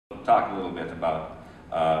talk a little bit about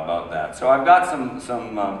that. So I've got some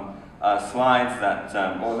slides that.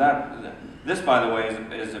 This, by the way,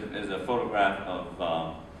 is a photograph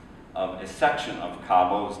of a section of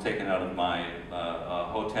Cabo. It was taken out of my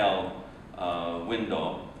hotel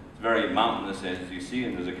window. It's very mountainous, as you see,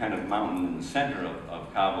 and there's a kind of mountain in the center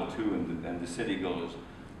of Cabo too, and the city goes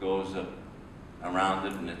around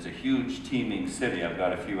it, and it's a huge teeming city. I've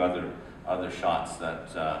got a few other shots that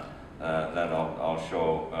I'll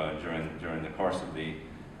show during the course of the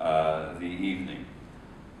evening.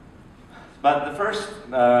 But the first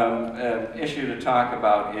issue to talk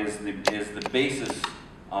about is the basis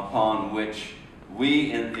upon which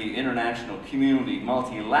we in the international community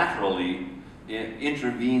multilaterally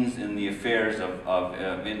intervenes in the affairs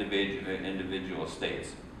of individual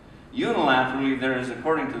states. Unilaterally, there is,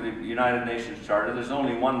 according to the United Nations Charter, there's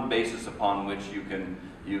only one basis upon which you can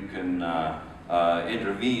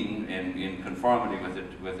intervene in conformity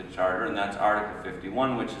with the Charter, and that's Article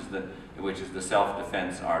 51, which is the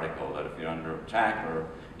self-defense article, that if you're under attack or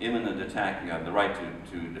imminent attack, you have the right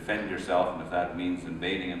to defend yourself, and if that means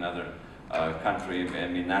invading another country, I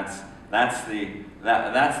mean that's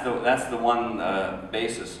the one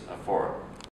basis for it.